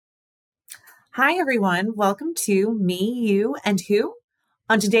Hi, everyone. Welcome to Me, You, and Who.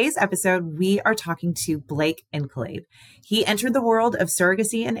 On today's episode, we are talking to Blake Inclade. He entered the world of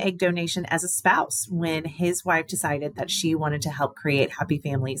surrogacy and egg donation as a spouse when his wife decided that she wanted to help create happy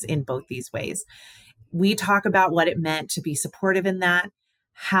families in both these ways. We talk about what it meant to be supportive in that,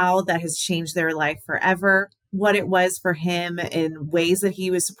 how that has changed their life forever, what it was for him in ways that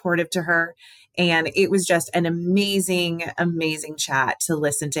he was supportive to her. And it was just an amazing, amazing chat to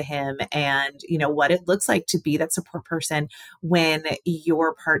listen to him and, what it looks like to be that support person when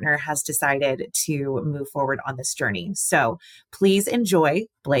your partner has decided to move forward on this journey. So please enjoy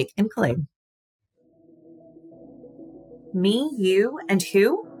Blake and Clay. Me, you, and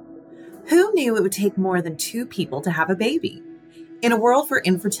who? Who knew it would take more than two people to have a baby? In a world where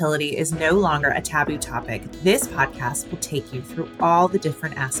infertility is no longer a taboo topic, this podcast will take you through all the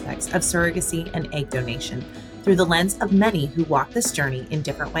different aspects of surrogacy and egg donation through the lens of many who walk this journey in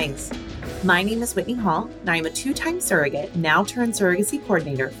different ways. My name is Whitney Hall, and I am a two-time surrogate, now turned surrogacy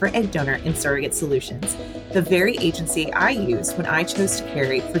coordinator for Egg Donor and Surrogate Solutions, the very agency I used when I chose to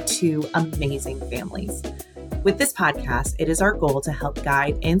carry for two amazing families. With this podcast, it is our goal to help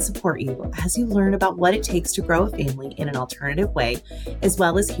guide and support you as you learn about what it takes to grow a family in an alternative way, as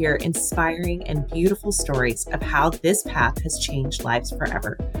well as hear inspiring and beautiful stories of how this path has changed lives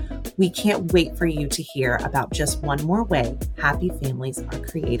forever. We can't wait for you to hear about just one more way happy families are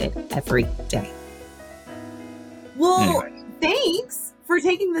created every day. Well, thanks for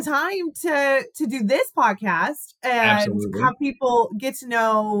taking the time to do this podcast and have people get to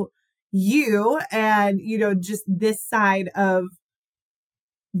know you and, just this side of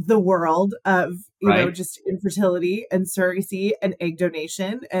the world of, just infertility and surrogacy and egg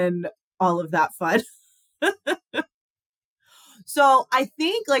donation and all of that fun. So I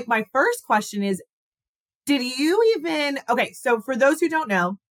think my first question is, so for those who don't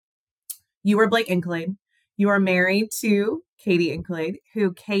know, you were Blake Inclade. You are married to Katie Inclade,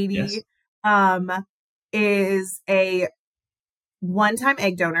 who Katie is a one-time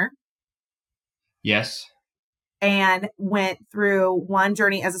egg donor. Yes. And went through one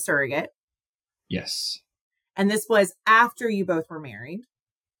journey as a surrogate. Yes. And this was after you both were married.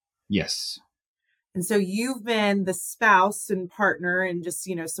 Yes. And so you've been the spouse and partner and just,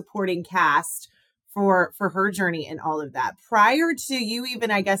 supporting cast for her journey and all of that. Prior to you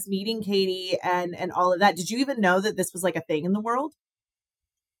even, I guess, meeting Katie and all of that, did you even know that this was a thing in the world?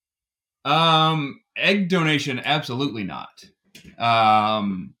 Egg donation, absolutely not.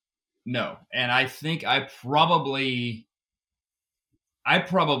 No. And I think I probably,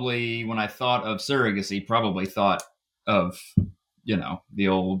 when I thought of surrogacy, probably thought of, the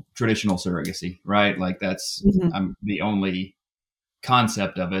old traditional surrogacy, right? That's the only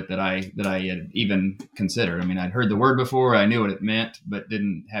concept of it that I had even considered. I mean, I'd heard the word before, I knew what it meant, but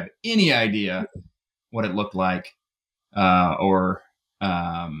didn't have any idea what it looked like, or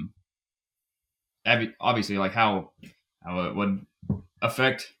obviously how it would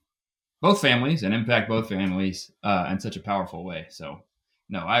affect both families and impact both families in such a powerful way. So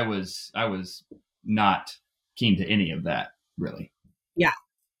no, I was not keen to any of that, really. Yeah.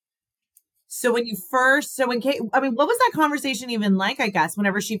 So when Kate, what was that conversation even like, I guess,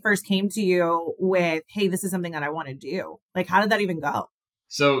 whenever she first came to you with, hey, this is something that I want to do? How did that even go?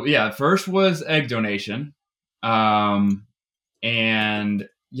 So yeah, first was egg donation. And,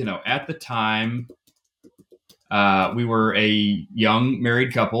 at the time, we were a young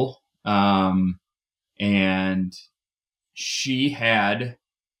married couple. And she had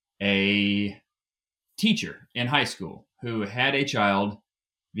a teacher in high school who had a child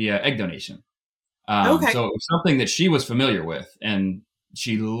via egg donation. Okay. So it was something that she was familiar with, and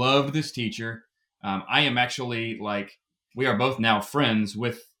she loved this teacher. I am actually we are both now friends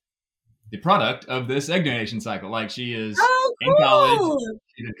with the product of this egg donation cycle. She is in college.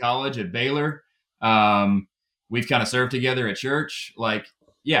 She did college at Baylor. We've kind of served together at church.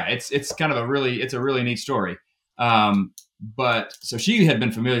 It's kind of a really neat story. But so she had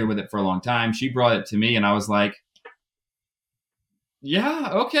been familiar with it for a long time. She brought it to me, and I was like, yeah,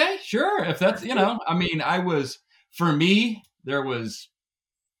 okay, sure. If that's, for me, there was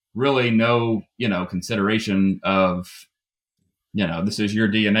really no, consideration of, this is your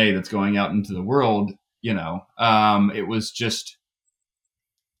DNA that's going out into the world. It was just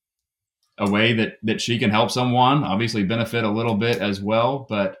a way that she can help someone, obviously benefit a little bit as well.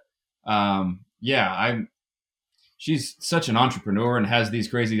 But, she's such an entrepreneur and has these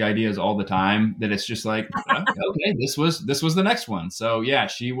crazy ideas all the time that it's just like, okay, this was the next one. So yeah,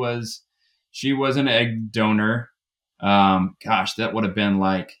 she was an egg donor. Gosh, that would have been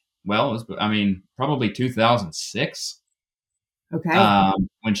probably 2006. Okay.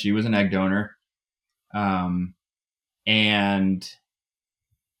 When she was an egg donor. And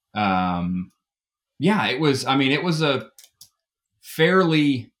yeah, it was. I mean, it was a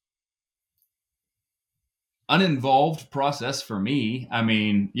fairly uninvolved process for me. I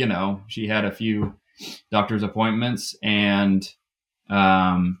mean, she had a few doctor's appointments and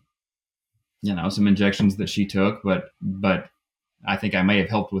some injections that she took, but I think I may have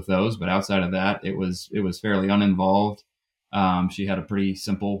helped with those. But outside of that, it was fairly uninvolved. She had a pretty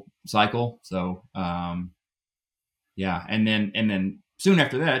simple cycle, so yeah. And then soon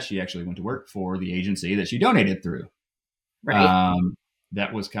after that, she actually went to work for the agency that she donated through. Right.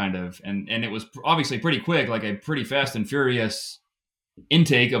 That was kind of and it was obviously pretty quick, like a pretty fast and furious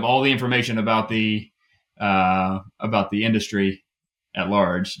intake of all the information about the industry at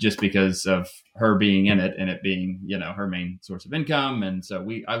large, just because of her being in it and it being her main source of income. And so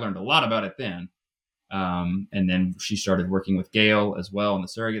I learned a lot about it then. And then she started working with Gail as well on the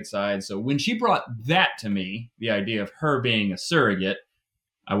surrogate side. So when she brought that to me, the idea of her being a surrogate,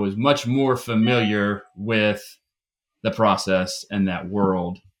 I was much more familiar with the process and that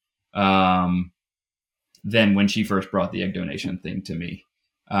world than when she first brought the egg donation thing to me.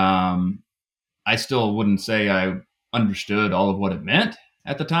 I still wouldn't say I understood all of what it meant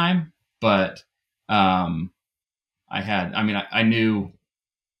at the time, but I knew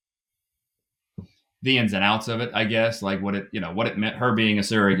the ins and outs of it, I guess, like what it meant, her being a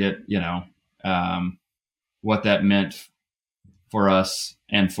surrogate, what that meant for us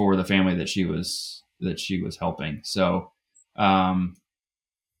and for the family that she was helping. So, yeah,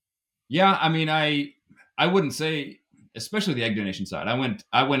 I mean, I wouldn't say, especially the egg donation side,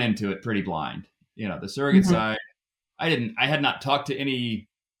 I went into it pretty blind. The surrogate side, I had not talked to any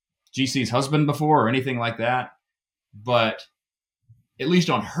GC's husband before or anything like that, but at least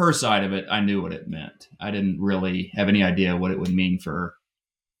on her side of it, I knew what it meant. I didn't really have any idea what it would mean for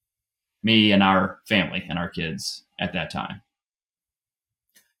me and our family and our kids at that time.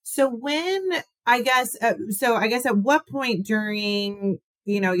 So I guess at what point during,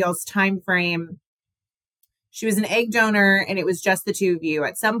 y'all's time frame, she was an egg donor and it was just the two of you.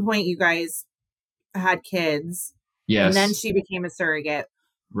 At some point you guys had kids. Yes. And then she became a surrogate.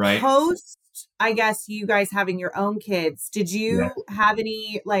 Right. Post, I guess, you guys having your own kids, did you have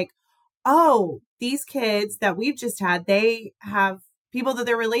any these kids that we've just had, they have people that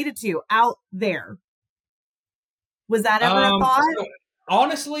they're related to out there? Was that ever a thought? So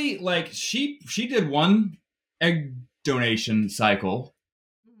honestly, like she did one egg donation cycle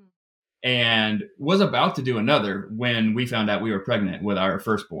and was about to do another when we found out we were pregnant with our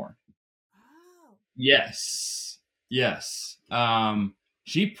firstborn. Oh. Yes.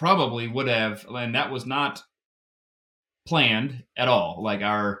 She probably would have, and that was not planned at all. Like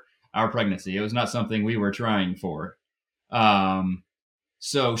our pregnancy, it was not something we were trying for.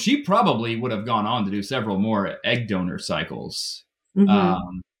 So she probably would have gone on to do several more egg donor cycles,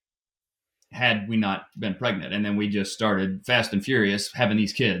 had we not been pregnant. And then we just started fast and furious having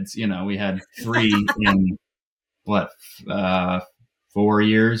these kids. We had 3 in 4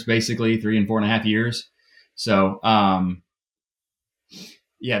 years, basically 3 and 4.5 years. So,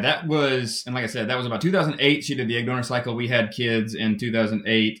 yeah, that was, and like I said, that was about 2008. She did the egg donor cycle. We had kids in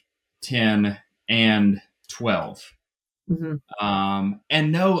 2008, 10, and 12.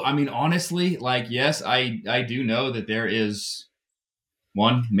 And no, I mean, honestly, like, yes, I do know that there is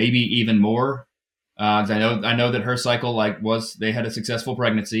one, maybe even more. 'Cause I know that her cycle, they had a successful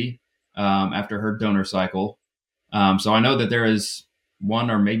pregnancy, after her donor cycle. So I know that there is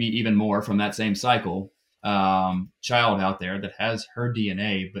one or maybe even more from that same cycle, child out there that has her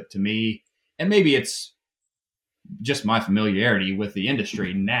DNA. But to me, and maybe it's just my familiarity with the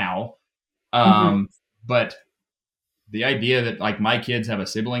industry now, but the idea that like my kids have a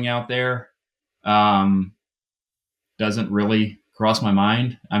sibling out there, doesn't really cross my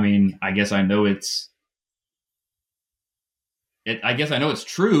mind. I mean, I guess I know it's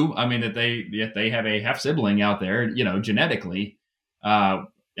true. I mean, that they have a half sibling out there, genetically,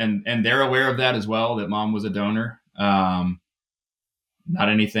 and they're aware of that as well, that mom was a donor. Not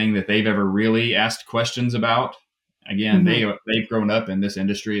anything that they've ever really asked questions about. Again, they've grown up in this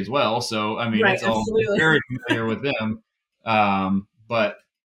industry as well, so I mean, it's all very familiar with them.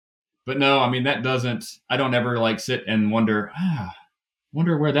 But no, I mean, that doesn't. I don't ever like sit and wonder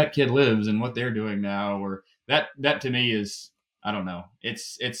where that kid lives and what they're doing now, or that to me is, I don't know.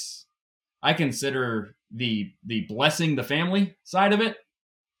 It's I consider the blessing the family side of it,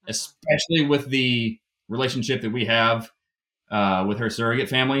 especially with the relationship that we have with her surrogate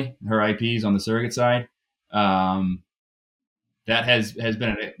family, her IPs on the surrogate side. That has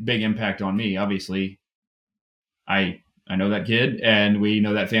been a big impact on me. Obviously, I I know that kid, and we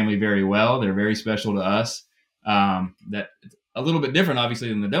know that family very well. They're very special to us. That a little bit different, obviously,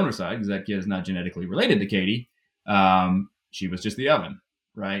 than the donor side, because that kid is not genetically related to Katie. She was just the oven,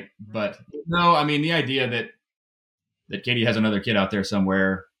 right? But no, I mean, the idea that Katie has another kid out there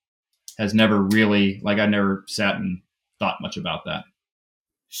somewhere has never really, like, I never sat and thought much about that.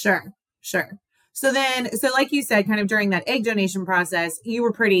 Sure, sure. So then, so like you said, kind of during that egg donation process, you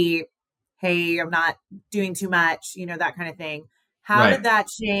were pretty, hey, I'm not doing too much, that kind of thing. How Right. did that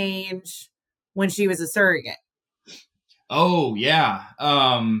change when she was a surrogate? Oh, yeah.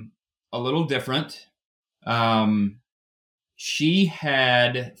 A little different. Um, she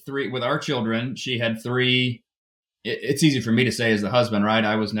had three, with our children, she had three. It's easy for me to say as the husband, right?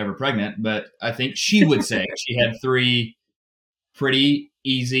 I was never pregnant, but I think she would say she had three pretty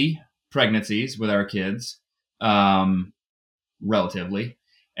easy pregnancies with our kids, relatively.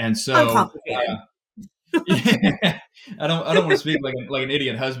 And so, Uncomplicated. yeah, I don't want to speak like an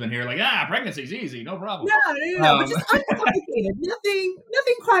idiot husband here, like, pregnancy's easy, no problem. No, no, no, no, but Um, just uncomplicated. Nothing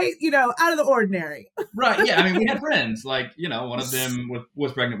quite, out of the ordinary. right. Yeah. I mean, we had friends, like, one of them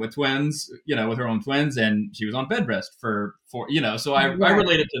was pregnant with twins, with her own twins, and she was on bed rest for, so I Right.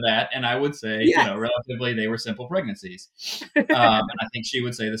 related to that. And I would say, Yes. relatively, they were simple pregnancies. And I think she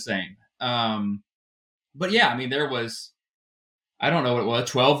would say the same. But yeah, I mean, there was, I don't know what it was,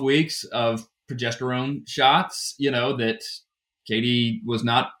 12 weeks of progesterone shots, that Katie was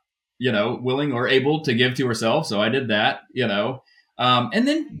not, willing or able to give to herself. So I did that. And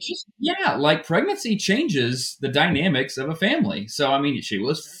then just, yeah, like pregnancy changes the dynamics of a family. So, I mean, she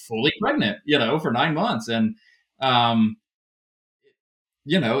was fully pregnant, for 9 months. And, um,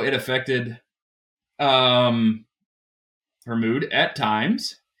 it affected um, her mood at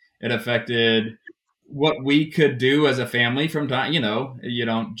times. It affected what we could do as a family from time. You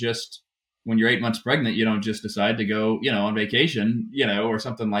don't just, when you're 8 months pregnant, you don't just decide to go, on vacation, or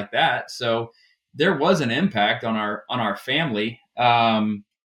something like that. So there was an impact on our family.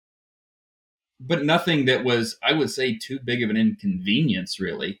 But nothing that was, I would say, too big of an inconvenience,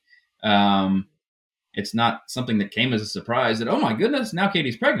 really. Um, it's not something that came as a surprise that, oh my goodness, now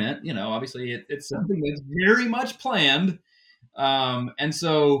Katie's pregnant. Obviously it's something that's very much planned. And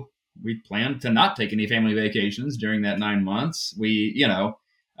so we planned to not take any family vacations during that 9 months.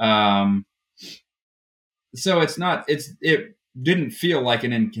 Um, so it didn't feel like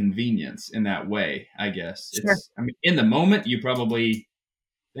an inconvenience in that way, I guess. Sure. I mean, in the moment, you probably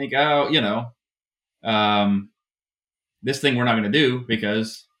think, oh, um, this thing we're not going to do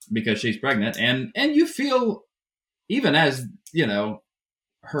because she's pregnant. And you feel, even as,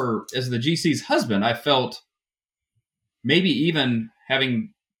 her, as the GC's husband, I felt maybe even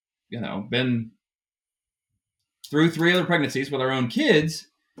having, been through three other pregnancies with our own kids,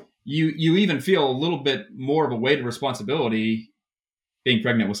 you even feel a little bit more of a weight of responsibility being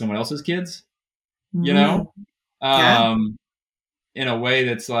pregnant with someone else's kids, you Mm, know, yeah. um, in a way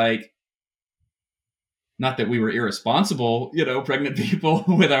that's like, not that we were irresponsible, pregnant people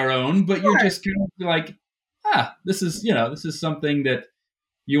with our own, but you're Sure. just kind of like, this is something that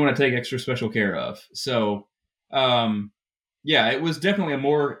you want to take extra special care of. So, yeah, it was definitely a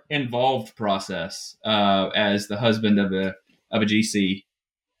more involved process as the husband of a GC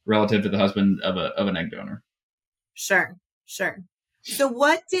relative to the husband of an egg donor. Sure. Sure. So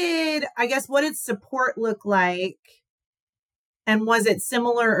what did support look like? And was it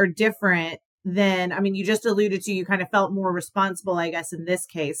similar or different than, I mean, you just alluded to, you kind of felt more responsible, I guess, in this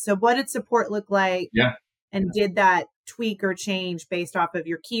case. So what did support look like? Yeah. And did that tweak or change based off of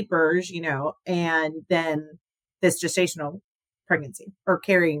your keepers, and then this gestational pregnancy or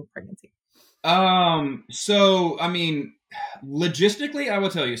carrying pregnancy? So I mean, logistically, I will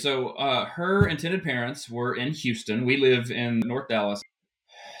tell you. So, her intended parents were in Houston. We live in North Dallas.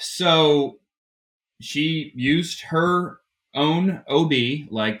 So she used her own OB,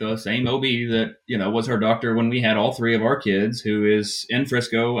 like the same OB that, was her doctor when we had all three of our kids, who is in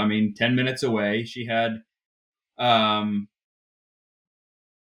Frisco. I mean, 10 minutes away. She had,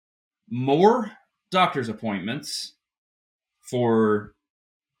 more doctor's appointments for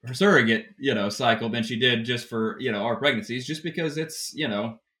her surrogate, cycle than she did just for, our pregnancies, just because it's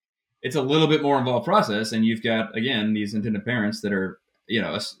a little bit more involved process. And you've got, again, these intended parents that are,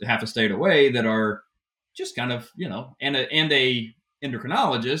 half a state away, that are just kind of, and a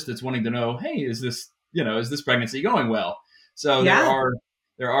endocrinologist that's wanting to know, hey, is this pregnancy going well? So Yeah.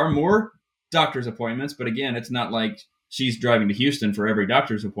 there are more doctor's appointments, but again, it's not like she's driving to Houston for every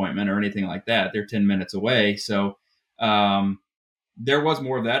doctor's appointment or anything like that. They're 10 minutes away. So, there was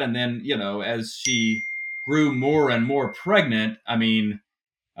more of that. And then, as she grew more and more pregnant, I mean,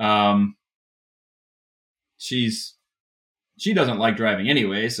 she's she doesn't like driving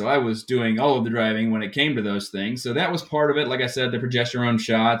anyway, so I was doing all of the driving when it came to those things. So that was part of it. Like I said, the progesterone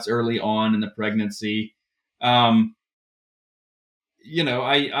shots early on in the pregnancy. Um,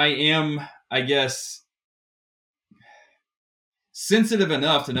 I am, I guess, sensitive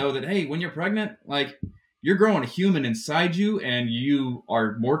enough to know that, hey, when you're pregnant, like, you're growing a human inside you and you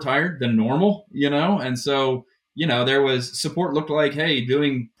are more tired than normal, and so there was support. Looked like, hey,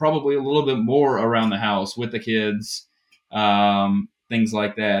 doing probably a little bit more around the house with the kids, things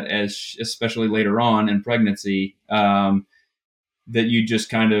like that, as especially later on in pregnancy, that you just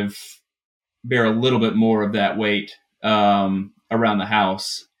kind of bear a little bit more of that weight around the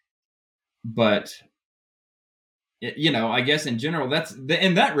house. But I guess in general,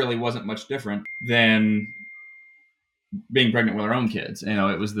 that really wasn't much different than being pregnant with our own kids.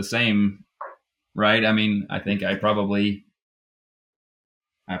 It was the same, right? I mean, I think I probably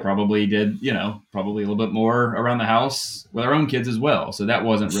did, probably a little bit more around the house with our own kids as well. So that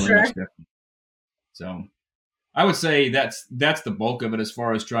wasn't really much different. So I would say that's the bulk of it, as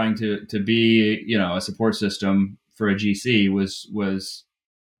far as trying to be, a support system for a GC was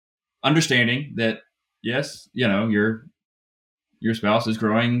understanding that, yes, your spouse is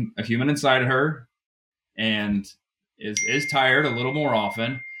growing a human inside of her and is tired a little more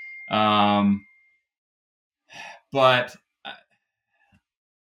often. But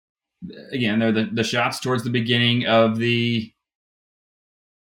again, they're the shots towards the beginning of the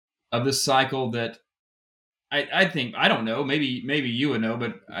cycle that I think, I don't know, maybe you would know,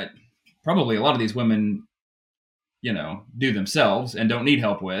 but probably a lot of these women, do themselves and don't need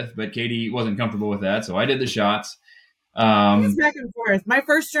help with. But Katie wasn't comfortable with that, so I did the shots. It's back and forth. My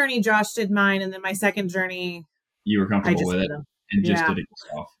first journey, Josh did mine, and then my second journey, you were comfortable with it and just did it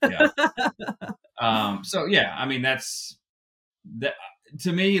yourself. Yeah. So yeah, I mean, that's that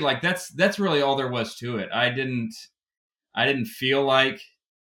to me. Like, that's really all there was to it. I didn't feel like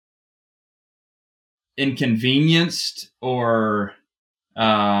inconvenienced or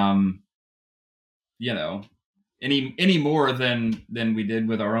any more than we did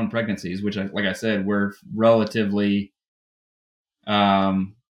with our own pregnancies, which, like I said, were relatively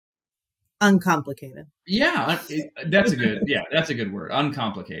uncomplicated. Yeah, that's a good word.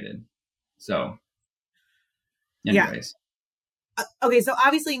 Uncomplicated. So anyways. Yeah. Okay, so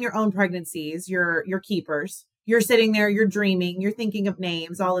obviously in your own pregnancies, you're keepers. You're sitting there, you're dreaming, you're thinking of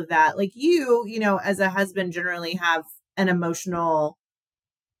names, all of that. Like, as a husband, generally have an emotional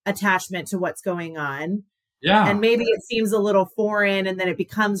attachment to what's going on. Yeah. And maybe it seems a little foreign and then it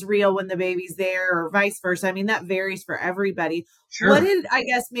becomes real when the baby's there, or vice versa. I mean, that varies for everybody. Sure. What did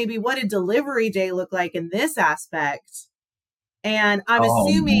delivery day look like in this aspect? And I'm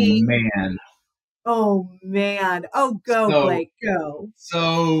assuming. Oh, man. Oh, go, Blake, go.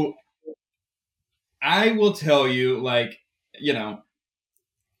 So I will tell you, like,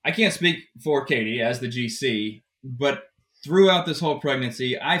 I can't speak for Katie as the GC, but throughout this whole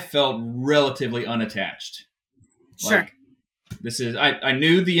pregnancy, I felt relatively unattached. Sure. Like, I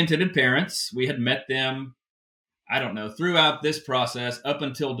knew the intended parents. We had met them, I don't know, throughout this process up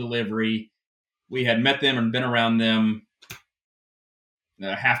until delivery. We had met them and been around them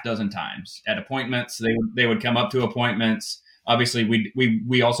a half dozen times at appointments. They would come up to appointments. Obviously,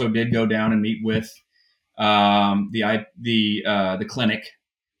 we also did go down and meet with the clinic,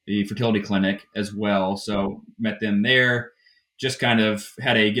 the fertility clinic as well. So met them there. Just kind of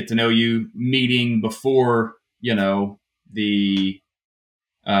had a get to know you meeting before, the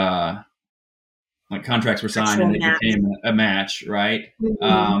like contracts were signed and it became a match, right?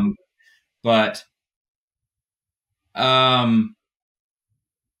 Mm-hmm. But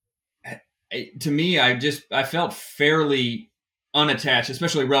to me, I felt fairly unattached,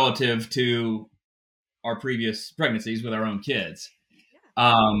 especially relative to our previous pregnancies with our own kids.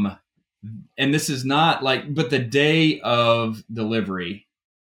 Yeah. And this is not like, but the day of delivery,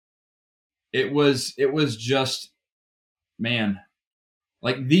 it was just, man,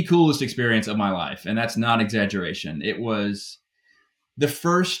 like the coolest experience of my life. And that's not exaggeration. It was the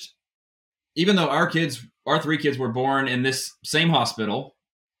first, even though our 3 kids were born in this same hospital,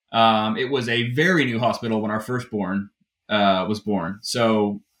 it was a very new hospital when our firstborn was born.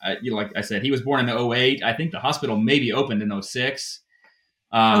 So, like I said, he was born in 2008. I think the hospital maybe opened in 2006.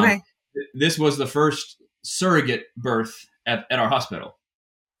 Okay. This was the first surrogate birth at our hospital.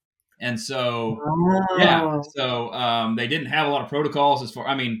 And so, they didn't have a lot of protocols as far,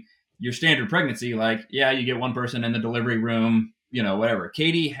 I mean, your standard pregnancy, like, you get one person in the delivery room, whatever.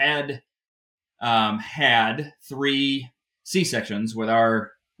 Katie had 3 C-sections with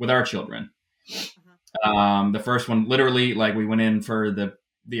our children. The first one, literally, like, we went in for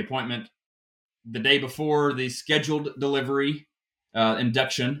the appointment the day before the scheduled delivery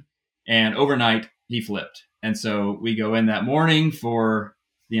induction, and overnight he flipped. And so we go in that morning for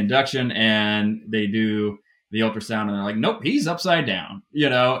the induction, and they do the ultrasound, and they're like, nope, he's upside down,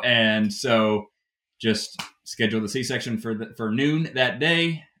 and so just schedule the C-section for noon that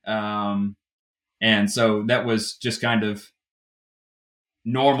day. And so that was just kind of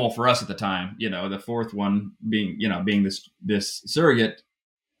normal for us at the time, the fourth one being this surrogate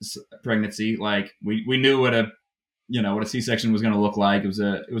pregnancy. Like we knew what a C-section was going to look like.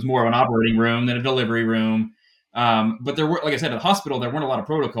 It was more of an operating room than a delivery room. But there were, like I said, at the hospital, there weren't a lot of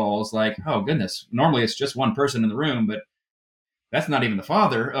protocols. Like, oh goodness, normally it's just one person in the room, but that's not even the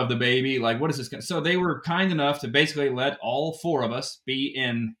father of the baby. Like, what is this? So they were kind enough to basically let all four of us be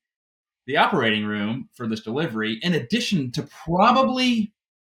in the operating room for this delivery, in addition to probably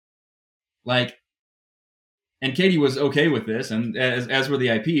like, and Katie was okay with this, and as were the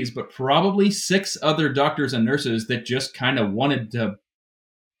IPs, but probably 6 other doctors and nurses that just kind of wanted to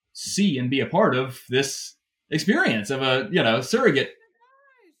see and be a part of this experience of a surrogate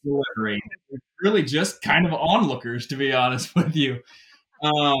delivery. Really just kind of onlookers, to be honest with you.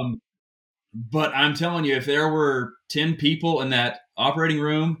 But I'm telling you, if there were 10 people in that operating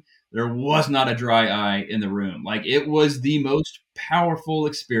room, there was not a dry eye in the room. Like, it was the most powerful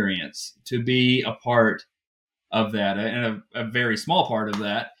experience to be a part of that, and a very small part of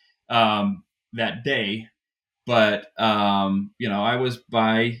that that day. But I was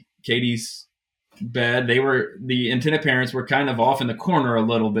by Katie's bed. The intended parents were kind of off in the corner a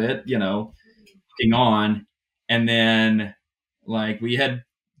little bit, looking on. And then, like, we had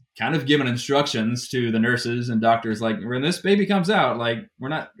kind of given instructions to the nurses and doctors, like, when this baby comes out, like, we're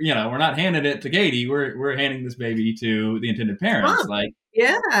not handing it to Katie. We're handing this baby to the intended parents. Like,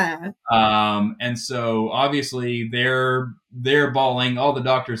 yeah. And so obviously they're bawling, all the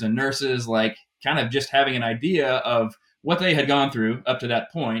doctors and nurses, like, kind of just having an idea of what they had gone through up to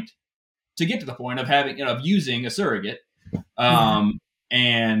that point to get to the point of having, of using a surrogate.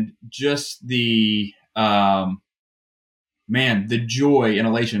 And just the, man, the joy and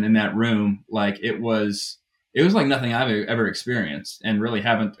elation in that room, like, it was like nothing I've ever experienced, and really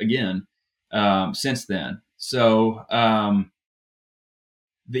haven't again since then. So,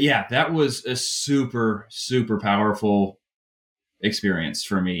 yeah, that was a super, super powerful experience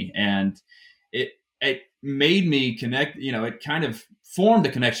for me. And it made me connect, it kind of formed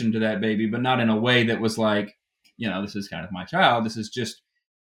a connection to that baby, but not in a way that was like, this is kind of my child. This is just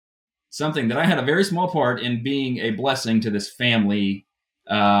something that I had a very small part in being a blessing to this family.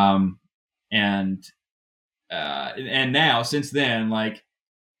 And now, since then, like,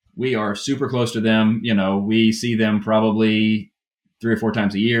 we are super close to them. We see them probably 3 or 4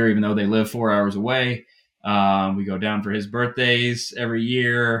 times a year, even though they live 4 hours away. We go down for his birthdays every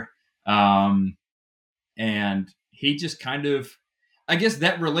year. And he just kind of, I guess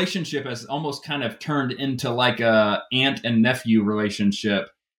that relationship has almost kind of turned into like a aunt and nephew relationship,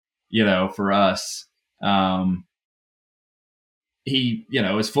 for us. He,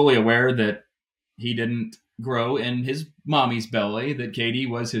 is fully aware that he didn't grow in his mommy's belly, that Katie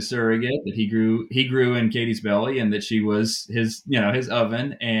was his surrogate, that he grew in Katie's belly, and that she was his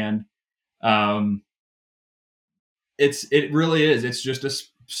oven. And it really is. It's just a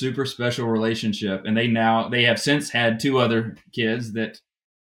super special relationship. And they have since had 2 other kids that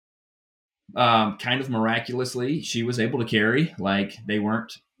kind of miraculously she was able to carry. Like, they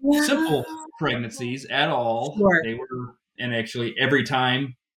weren't simple pregnancies at all. Sure. They were, and actually every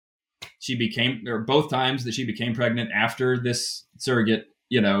time she became, or both times that she became pregnant after this surrogate,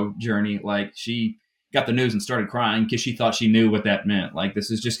 journey, like, she got the news and started crying because she thought she knew what that meant. Like,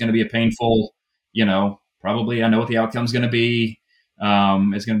 this is just going to be a painful, probably I know what the outcome's going to be.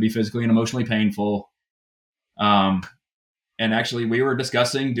 It's going to be physically and emotionally painful. And actually, we were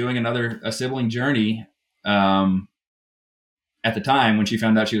discussing doing a sibling journey at the time when she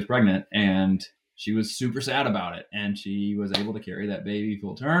found out she was pregnant, and she was super sad about it. And she was able to carry that baby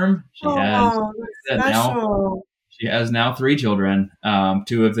full term. She has now 3 children.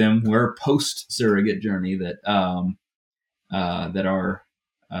 2 of them were post surrogate journey that are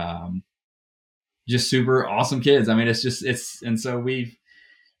just super awesome kids. I mean, and so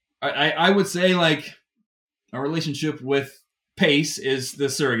I would say, like, our relationship with Pace is the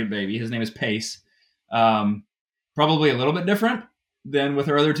surrogate baby. His name is Pace. Probably a little bit different than with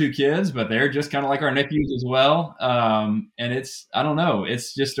our other 2 kids, but they're just kind of like our nephews as well. And I don't know,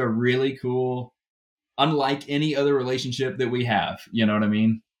 it's just a really cool, unlike any other relationship that we have. You know what I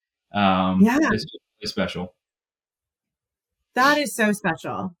mean? Yeah. It's just really special. That is so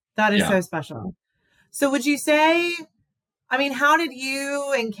special. That is so special. So would you say, I mean, how did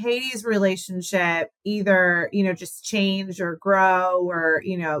you and Katie's relationship either, just change or grow or,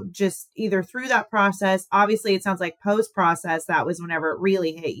 just either through that process? Obviously, it sounds like post process, that was whenever it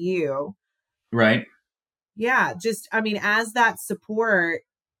really hit you. Right. Yeah. Just, I mean, as that support,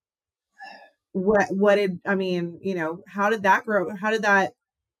 what did, I mean, how did that grow? How did that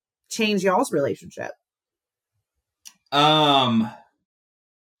change y'all's relationship? Um,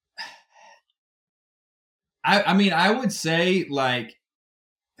 I mean, I would say like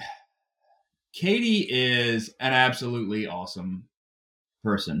Katie is an absolutely awesome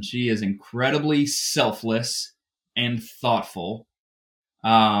person. She is incredibly selfless and thoughtful.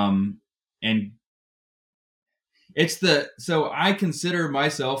 And so I consider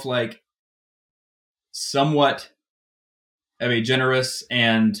myself like somewhat of a generous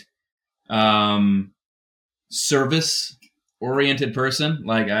and um, service oriented person.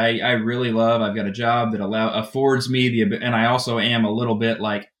 Like I really love, I've got a job that affords me and I also am a little bit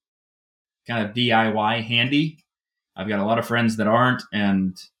like kind of DIY handy. I've got a lot of friends that aren't,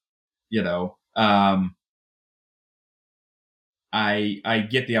 and you know, I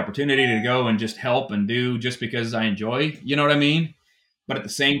get the opportunity to go and just help and do just because I enjoy, you know what I mean? But at the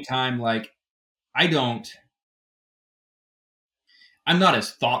same time, like I don't, I'm not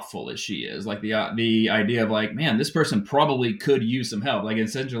as thoughtful as she is. Like the idea of like, man, this person probably could use some help. Like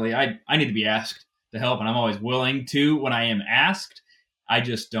essentially, I need to be asked to help, and I'm always willing to when I am asked. I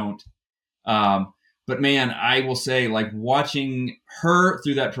just don't. But man, I will say, like watching her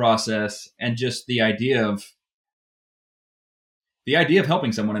through that process, and just the idea of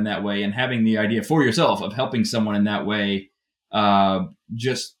helping someone in that way, and having the idea for yourself of helping someone in that way, I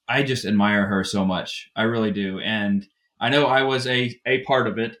just admire her so much. I really do, and I know I was a part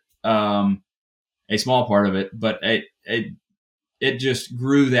of it, a small part of it, but it just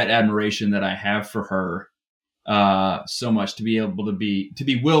grew that admiration that I have for her so much, to be able to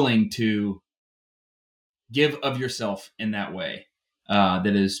be willing to give of yourself in that way. That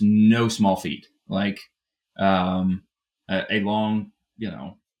is no small feat. Like a long,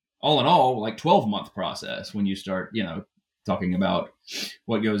 all in all, like 12-month process when you start, talking about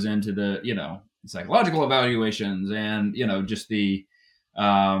what goes into the, psychological evaluations, and, just the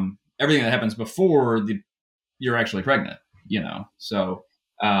everything that happens before you're actually pregnant, So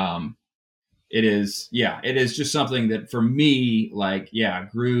it is just something that for me, like,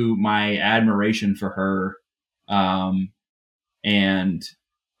 grew my admiration for her, and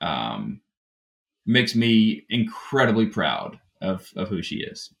um, makes me incredibly proud of who she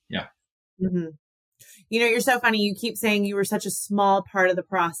is. Yeah. Mm-hmm. You're so funny. You keep saying you were such a small part of the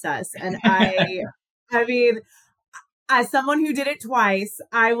process. And I mean, as someone who did it twice,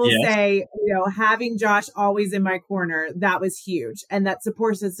 I will Yes. say, having Josh always in my corner, that was huge. And that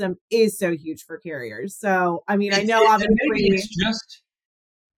support system is so huge for carriers. So, I mean, I know And maybe obviously. it's just,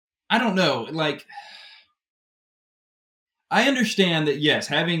 I don't know, like, I understand that, yes,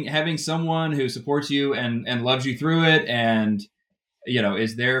 having someone who supports you and loves you through it, and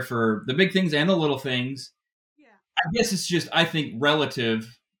is there for the big things and the little things. Yeah. I guess it's just, I think,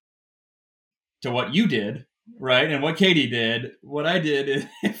 relative to what you did, right? And what Katie did, what I did,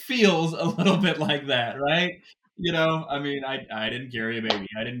 it feels a little bit like that, right? I mean, I didn't carry a baby.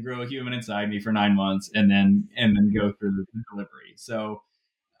 I didn't grow a human inside me for 9 months and then go through the delivery. So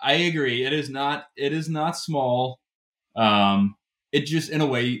I agree. It is not small. It just, in a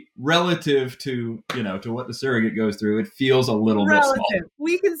way, relative to what the surrogate goes through, it feels a little bit small. Relative.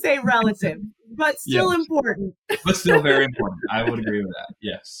 We can say relative, but Yeah, still important. but still very important. I would agree with that.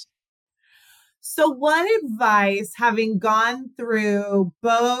 Yes. So, what advice, having gone through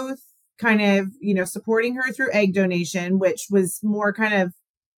both kind of, supporting her through egg donation, which was more kind of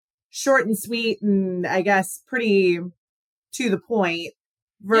short and sweet and I guess pretty to the point,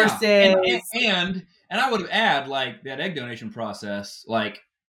 Yeah, versus. and I would add, like, that egg donation process, like,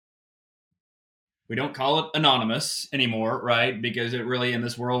 we don't call it anonymous anymore, right? Because it really, in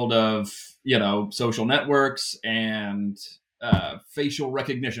this world of social networks and facial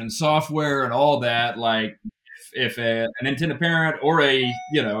recognition software and all that, like, if an intended parent or a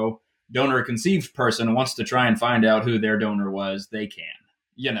donor conceived person wants to try and find out who their donor was, they can,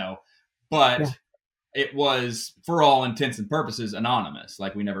 Yeah. but it was, for all intents and purposes, anonymous.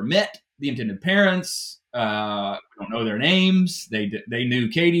 Like, we never met the intended parents. We don't know their names. They knew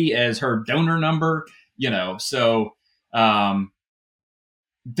Katie as her donor number. So that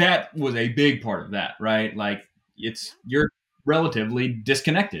was a big part of that, right? Like, you're relatively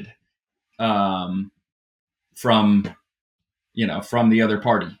disconnected from from the other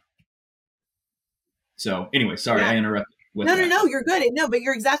party. So anyway, sorry, Yeah. I interrupted with No, that. you're good. No, but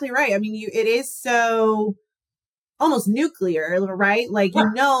you're exactly right. I mean, it is so almost nuclear, right? Like,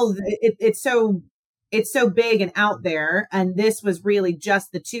 you know, it's so big and out there. And this was really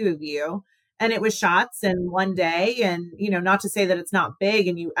just the two of you. And it was shots in one day. And, you know, not to say that it's not big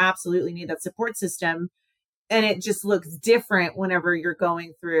and you absolutely need that support system. And it just looks different whenever you're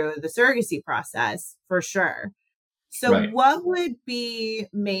going through the surrogacy process, for sure. So Right. what would be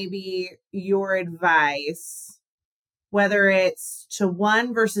maybe your advice, whether it's to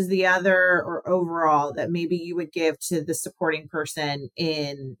one versus the other or overall, that maybe you would give to the supporting person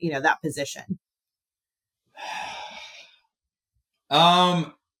in, you know, that position?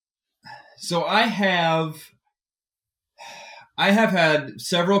 So I have had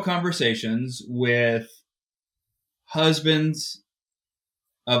several conversations with husbands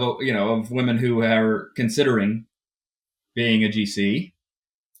of women who are considering being a GC.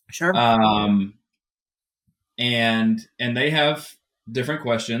 Sure. And they have different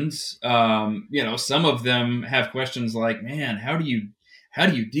questions. Some of them have questions like, man, how do you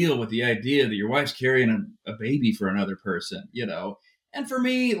deal with the idea that your wife's carrying a baby for another person? And for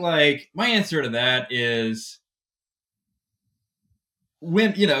me, like, my answer to that is,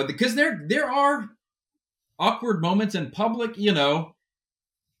 when, because there are awkward moments in public,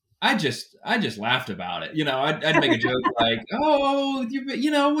 I just laughed about it. I'd make a joke like, "Oh,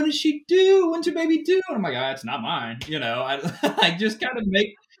 when is she due? When's your baby due?" And I'm like, "It's not mine." I just kind of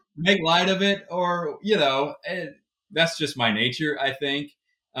make light of it, or that's just my nature, I think.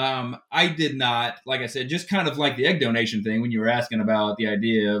 I did not, like I said, just kind of like the egg donation thing when you were asking about the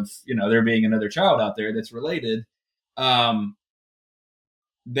idea of there being another child out there that's related.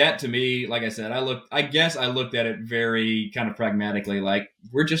 That to me, like I said, I guess I looked at it very kind of pragmatically, like,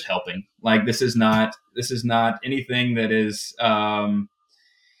 we're just helping. Like, this is not anything that is, that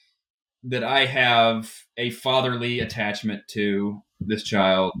I have a fatherly attachment to this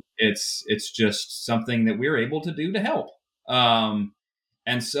child. It's just something that we're able to do to help.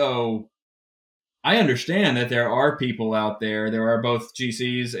 And so I understand that there are people out there are both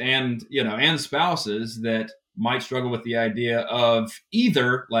GCs and spouses that might struggle with the idea of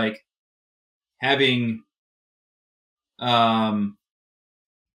either, like, having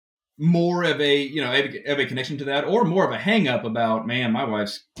more of a connection to that, or more of a hang up about, man, my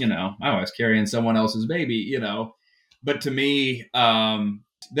wife's carrying someone else's baby. But to me,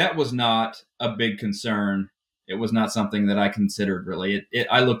 that was not a big concern. It was not something that I considered, really.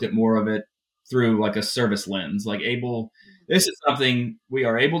 I looked at more of it through like a service lens, like, this is something we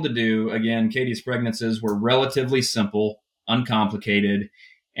are able to do. Again, Katie's pregnancies were relatively simple, uncomplicated,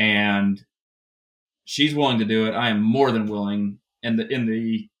 and she's willing to do it. I am more than willing. And in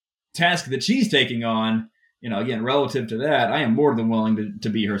the task that she's taking on, again, relative to that, I am more than willing to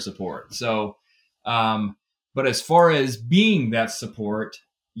be her support. So, but as far as being that support,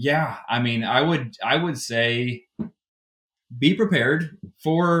 yeah, I mean, I would say be prepared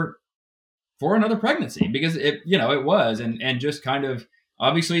for another pregnancy, because it was, and just kind of,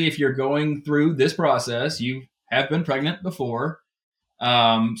 obviously, if you're going through this process, you have been pregnant before.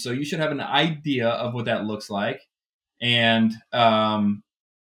 So you should have an idea of what that looks like. And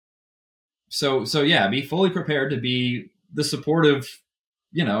so yeah, be fully prepared to be the supportive,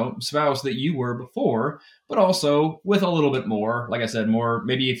 spouse that you were before, but also with a little bit more, like I said,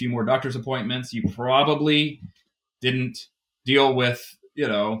 maybe a few more doctor's appointments. You probably didn't deal with,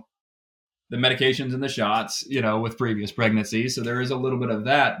 the medications and the shots, with previous pregnancies. So there is a little bit of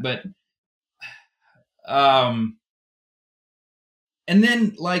that, but, and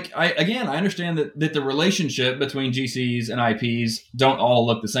then, like, I understand that the relationship between GCs and IPs don't all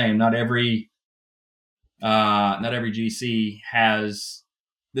look the same. Not every GC has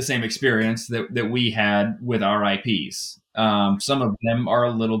the same experience that we had with our IPs. Some of them are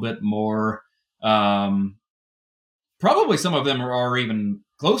a little bit more, probably some of them are even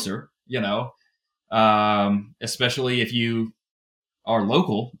closer, especially if you are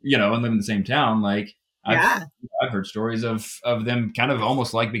local, and live in the same town. Like, Yeah. I've heard stories of them kind of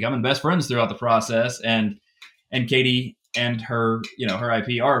almost like becoming best friends throughout the process. And Katie and her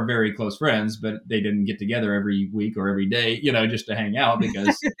IP are very close friends, but they didn't get together every week or every day, just to hang out,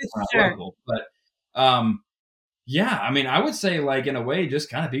 because we're not Sure. local. But yeah, I mean, I would say, like, in a way, just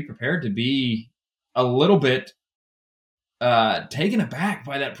kind of be prepared to be a little bit taken aback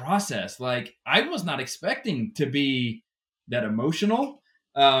by that process. Like, I was not expecting to be that emotional,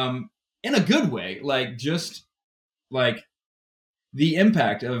 in a good way. Like, just like the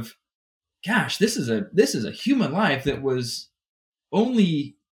impact of, gosh, this is a human life that was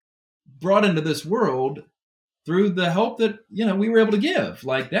only brought into this world through the help that we were able to give.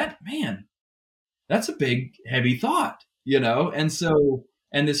 Like, that, man, that's a big, heavy thought. And so,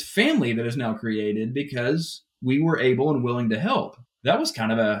 and this family that is now created because we were able and willing to help. That was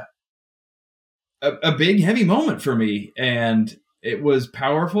kind of a big, heavy moment for me. And it was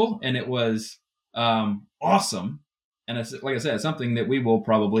powerful and it was awesome. And it's, like I said, something that we will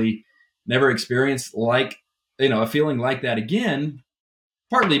probably never experience, like, a feeling like that again,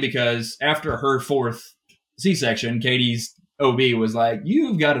 partly because after her fourth C-section, Katie's OB was like,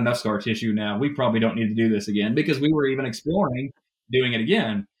 "You've got enough scar tissue now. We probably don't need to do this again," because we were even exploring doing it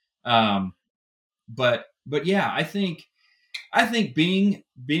again. Um, but yeah, I think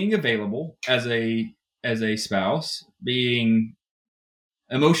being available as a spouse, being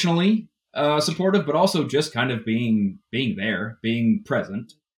emotionally supportive, but also just kind of being there, being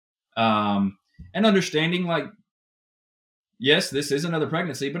present, and understanding, like, yes, this is another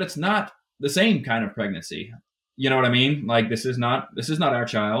pregnancy, but it's not the same kind of pregnancy. You know what I mean? Like, this is not our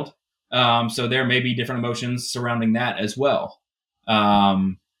child. So there may be different emotions surrounding that as well,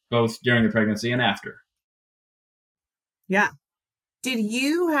 both during the pregnancy and after. Yeah. Did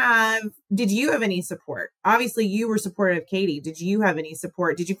you have any support? Obviously you were supportive of Katie. Did you have any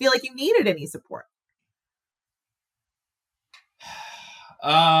support? Did you feel like you needed any support?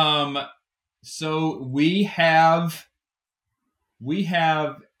 So we have,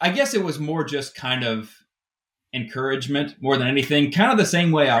 I guess it was more just kind of encouragement more than anything, kind of the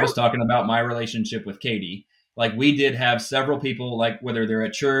same way I was talking about my relationship with Katie. Like, we did have several people, like, whether they're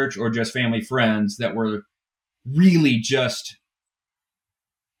at church or just family friends, that were really just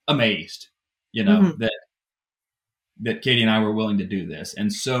amazed, Mm-hmm. that Katie and I were willing to do this,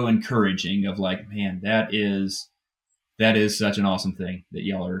 and so encouraging of, like, man, that is such an awesome thing that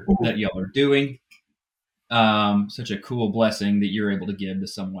y'all are doing. Such a cool blessing that you're able to give to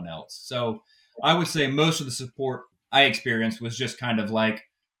someone else. So I would say most of the support I experienced was just kind of like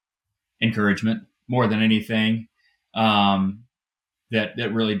encouragement more than anything. That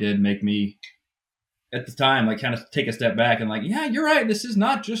really did make me, at the time, like, kind of take a step back and, like, yeah, you're right. This is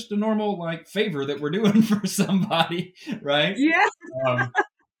not just a normal, like, favor that we're doing for somebody, right? Yeah.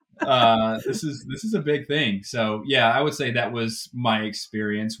 Um, this is a big thing. So yeah, I would say that was my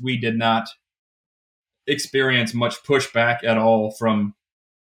experience. We did not experience much pushback at all from,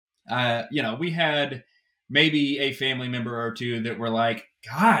 we had maybe a family member or two that were like,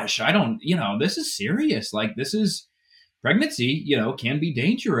 gosh, I don't, this is serious. Like, this is pregnancy, can be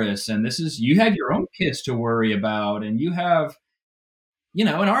dangerous. And you have your own kids to worry about. And you have, and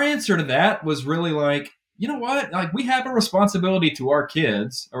our answer to that was really like, you know what? Like, we have a responsibility to our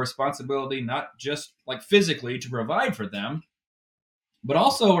kids, a responsibility not just, like, physically to provide for them, but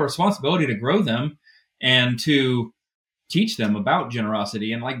also a responsibility to grow them and to teach them about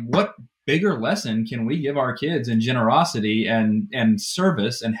generosity. And, like, what bigger lesson can we give our kids in generosity and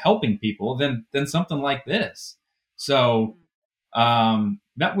service and helping people than something like this? So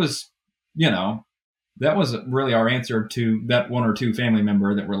that was, you know, that was really our answer to that one or two family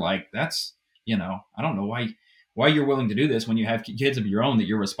member that were like, that's, I don't know why you're willing to do this when you have kids of your own that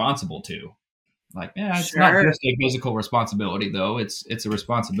you're responsible to. Like, yeah, it's not Sure. just a physical responsibility, though. It's a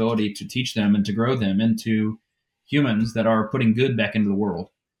responsibility to teach them and to grow them into humans that are putting good back into the world.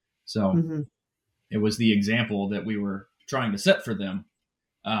 So Mm-hmm. it was the example that we were trying to set for them,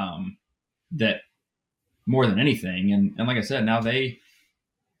 that more than anything. And like I said, now they've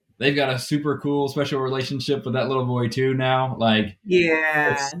got a super cool special relationship with that little boy too now. Like,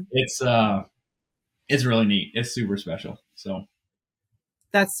 Yeah. it's really neat. It's super special. So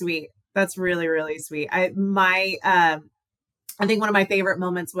That's sweet. That's really, really sweet. I think one of my favorite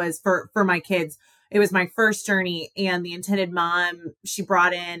moments was for my kids. It was my first journey, and the intended mom, she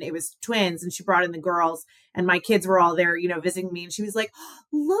brought in, it was twins, and she brought in the girls, and my kids were all there, visiting me, and she was like,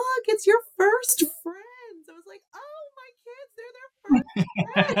 "Look, it's your first friends." I was like, "Oh, my kids, they're their first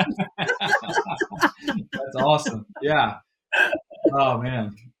friends." that's awesome. Yeah. Oh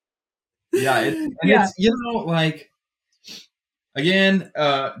man. Yeah. And Yeah. it's, like, again,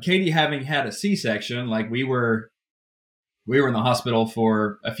 Katie having had a C-section, like, we were in the hospital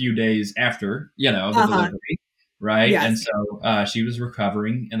for a few days after, the Uh-huh. delivery, right? And Yes. so she was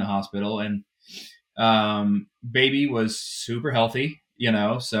recovering in the hospital, and baby was super healthy,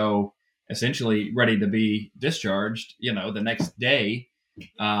 so essentially ready to be discharged, the next day.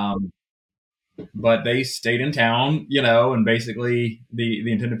 Um, but they stayed in town, and basically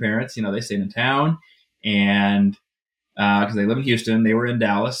the intended parents, they stayed in town, and because they live in Houston. They were in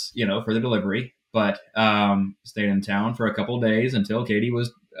Dallas, for the delivery, but stayed in town for a couple of days until Katie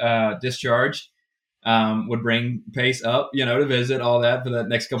was discharged. Would bring Pace up, to visit all that for the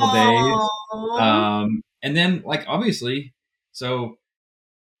next couple of days. Oh. And then, like, obviously, so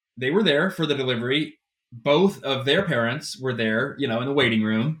they were there for the delivery. Both of their parents were there, in the waiting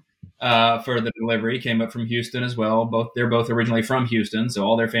room. for the delivery. Came up from Houston as well. They're both originally from Houston, so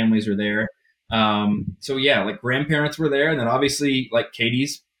all their families are there. So yeah, like grandparents were there, and then obviously like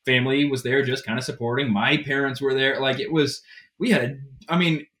Katie's family was there, just kind of supporting. My parents were there. Like it was, we had, I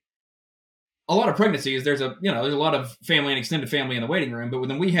mean, a lot of pregnancies. There's a lot of family and extended family in the waiting room, but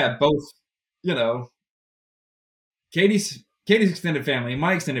then we had both, you know, Katie's extended family,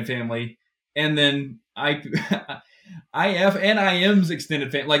 my extended family, and then IF and IM's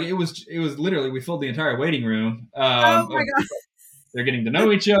extended family. Like it was literally we filled the entire waiting room. Oh my God. They're getting to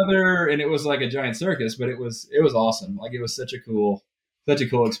know each other, and it was like a giant circus, but it was awesome. Like it was such a cool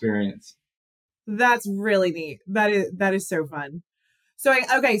experience. That's really neat. That is so fun. So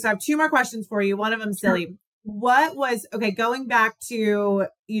so I have two more questions for you. One of them Sure. silly. What was okay, going back to,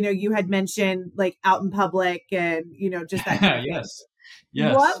 you had mentioned like out in public and, just that kind of thing. Yes,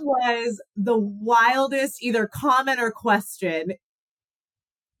 What yes. was the wildest either comment or question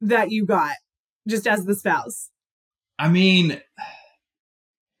that you got just as the spouse? I mean,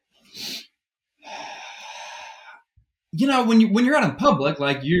 when you're out in public,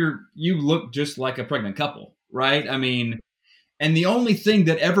 like you look just like a pregnant couple, right? I mean, and the only thing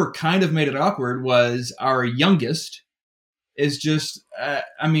that ever kind of made it awkward was our youngest is just,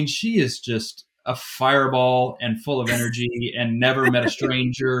 I mean, she is just a fireball and full of energy and never met a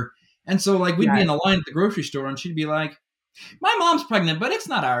stranger. And so, like, we'd be in Yes. a line at the grocery store and she'd be like, my mom's pregnant, but it's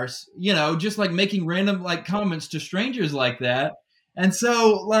not ours, just like making random like comments to strangers like that. And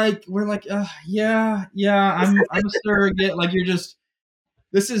so, like, we're like, yeah, yeah, I'm a surrogate. Like,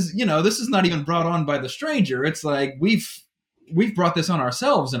 this is not even brought on by the stranger. It's like we've brought this on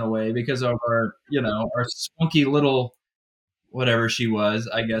ourselves in a way because of our spunky little whatever she was,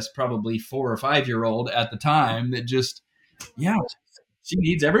 I guess probably 4 or 5 year old at the time that just, yeah, she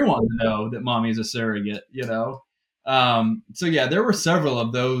needs everyone to know that mommy's a surrogate. So yeah, there were several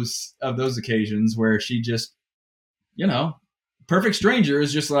of those occasions where she just, you know, perfect stranger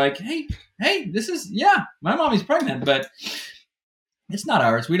is just like, hey, this is, yeah, my mommy's pregnant, but it's not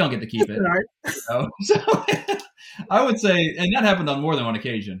ours. We don't get to keep it. So I would say, and that happened on more than one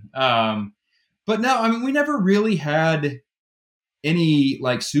occasion. But no, I mean, we never really had any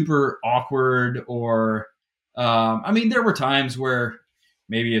like super awkward or I mean there were times where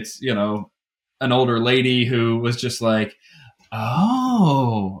maybe it's an older lady who was just like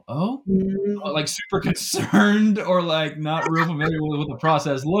oh Mm. like super concerned or like not real familiar with what the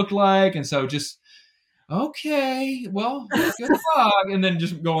process looked like, and so just okay, well, good luck, and then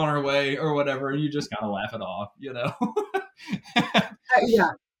just go on our way or whatever, and you just kind of laugh it off. Yeah.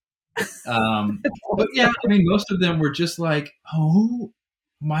 But yeah, I mean, most of them were just like, "Oh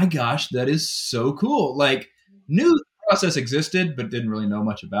my gosh, that is so cool!" Like, knew the process existed, but didn't really know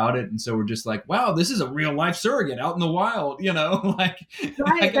much about it, and so we're just like, "Wow, this is a real life surrogate out in the wild." Like, I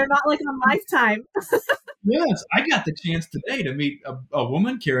Right. got They're not like on Lifetime. yes, I got the chance today to meet a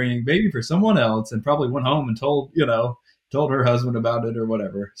woman carrying baby for someone else, and probably went home and told her husband about it or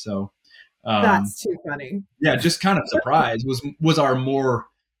whatever. So, um, That's too funny. yeah, just kind of surprised was our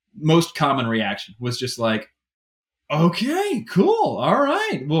most common reaction was just like, okay, cool, all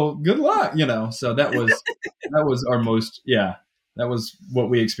right, well, good luck. So that was our most, yeah, that was what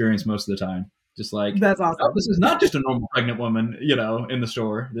we experienced most of the time. Just like, That's oh, awesome. this is not just a normal pregnant woman, in the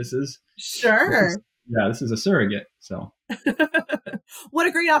store. This is Sure. yeah, this is a surrogate. So What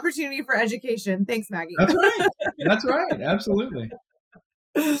a great opportunity for education. Thanks, Maggie. that's right. That's right. Absolutely.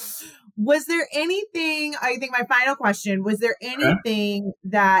 Was there anything, I think my final question, was there Okay. anything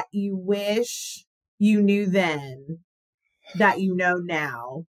that you wish you knew then that you know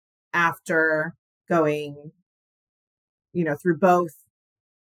now after going, through both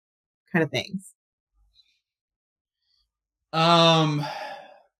kind of things? Um,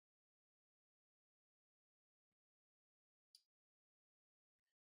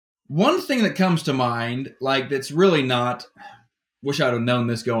 One thing that comes to mind, like that's really not. Wish I'd have known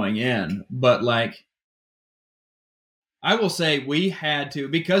this going in, but like I will say we had to,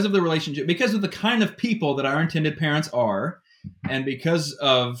 because of the relationship, because of the kind of people that our intended parents are, and because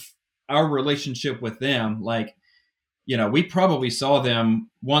of our relationship with them, like, we probably saw them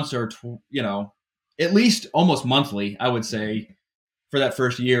once or, at least almost monthly, I would say, for that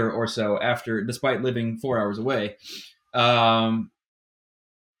first year or so after, despite living 4 hours away, um,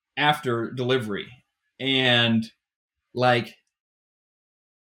 after delivery. And like,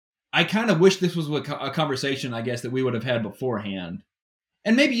 I kind of wish this was a conversation, I guess, that we would have had beforehand.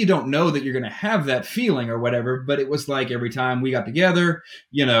 And maybe you don't know that you're going to have that feeling or whatever, but it was like every time we got together,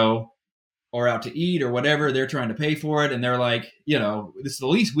 or out to eat or whatever, they're trying to pay for it. And they're like, this is the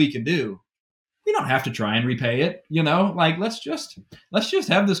least we can do. we don't have to try and repay it, like let's just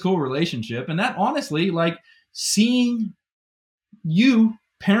have this cool relationship. And that honestly, like seeing you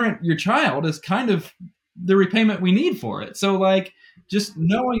parent your child is kind of the repayment we need for it. So like just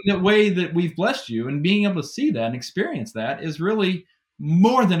knowing the way that we've blessed you and being able to see that and experience that is really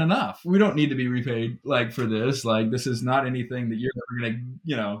more than enough. We don't need to be repaid like for this. Like this is not anything that you're ever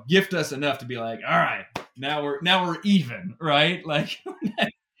gonna, gift us enough to be like, all right, now we're even, right? Like we're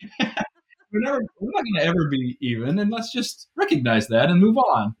not gonna ever be even, and let's just recognize that and move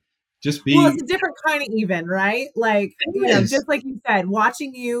on. Just be. Well, it's a different kind of even, right? Like, just like you said,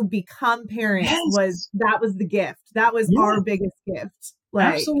 watching you become parents was the gift. That was our biggest gift.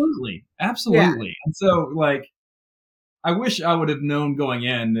 Like, absolutely. Yeah. And so, like, I wish I would have known going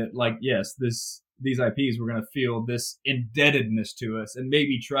in that, like, yes, these IPs were going to feel this indebtedness to us, and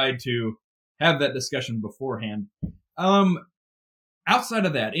maybe tried to have that discussion beforehand. Outside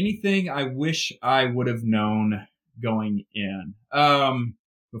of that, anything I wish I would have known going in.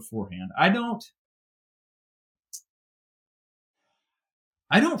 Beforehand. I don't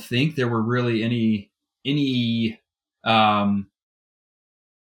think there were really anything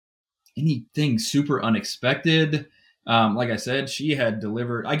super unexpected. Like I said, she had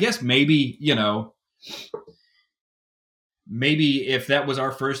delivered, I guess maybe if that was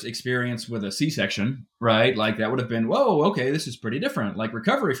our first experience with a C-section, right? Like that would have been, whoa, okay, this is pretty different. Like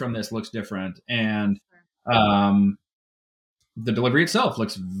recovery from this looks different. And, the delivery itself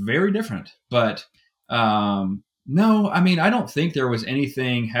looks very different, but no, I mean, I don't think there was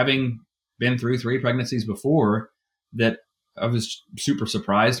anything, having been through 3 pregnancies before, that I was super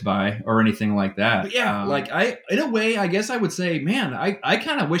surprised by or anything like that. But yeah, like in a way, I guess I would say, man, I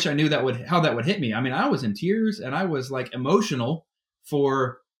kind of wish I knew how that would hit me. I mean, I was in tears and I was like emotional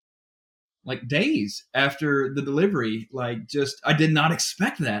for like days after the delivery. Like just, I did not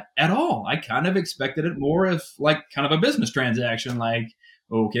expect that at all. I kind of expected it more as like kind of a business transaction. Like,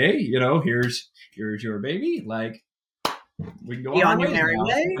 okay, here's your baby. Like we can go on our merry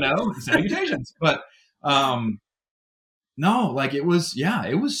way, salutations. But, no, like it was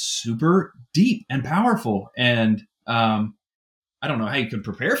super deep and powerful. And, I don't know how you could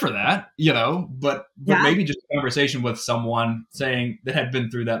prepare for that, but maybe just a conversation with someone saying that had been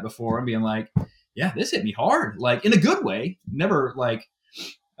through that before and being like, yeah, this hit me hard, like in a good way, never like,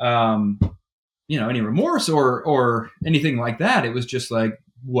 any remorse or anything like that. It was just like,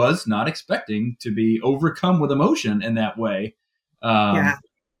 was not expecting to be overcome with emotion in that way.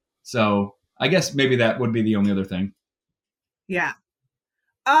 So I guess maybe that would be the only other thing. Yeah.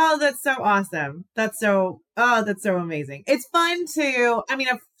 Oh, that's so awesome. That's so amazing. It's fun to, I mean,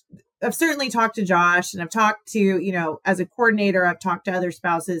 I've certainly talked to Josh and I've talked to, as a coordinator, I've talked to other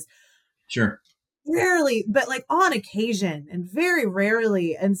spouses. Sure. Rarely, but like on occasion and very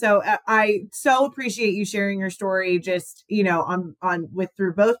rarely. And so I so appreciate you sharing your story just,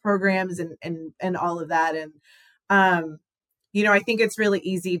 through both programs and all of that. And, I think it's really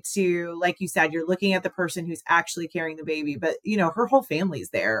easy to, like you said, you're looking at the person who's actually carrying the baby, but her whole family's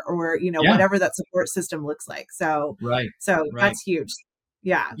there, or whatever that support system looks like. So that's huge.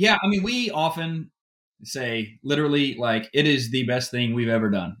 Yeah. Yeah. I mean, we often say literally like it is the best thing we've ever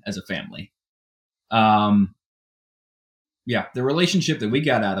done as a family. Yeah, the relationship that we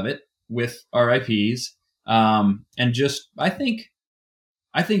got out of it with our IPs, and just I think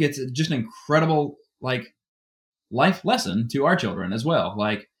it's just an incredible like life lesson to our children as well.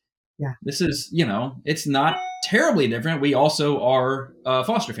 Like, yeah, this is, it's not terribly different. We also are a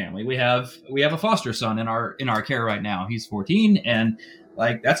foster family. We have a foster son in our care right now. He's 14. And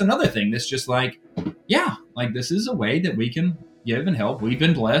like, that's another thing that's just like, yeah, like this is a way that we can give and help. We've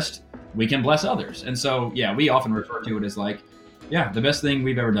been blessed. We can bless others. And so, yeah, we often refer to it as like, yeah, the best thing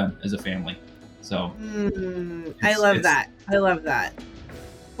we've ever done as a family. So I love that.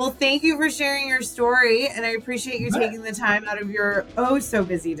 Well, thank you for sharing your story, and I appreciate you taking the time out of your so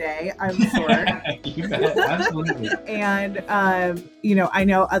busy day, I'm sure. You bet. Absolutely. And, I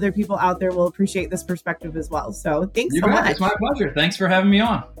know other people out there will appreciate this perspective as well. So thanks so much. It's my pleasure. Thanks for having me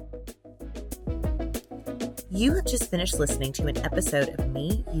on. You have just finished listening to an episode of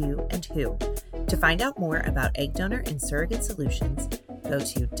Me, You, and Who. To find out more about egg donor and surrogate solutions, go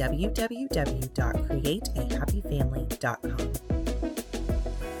to www.createahappyfamily.com.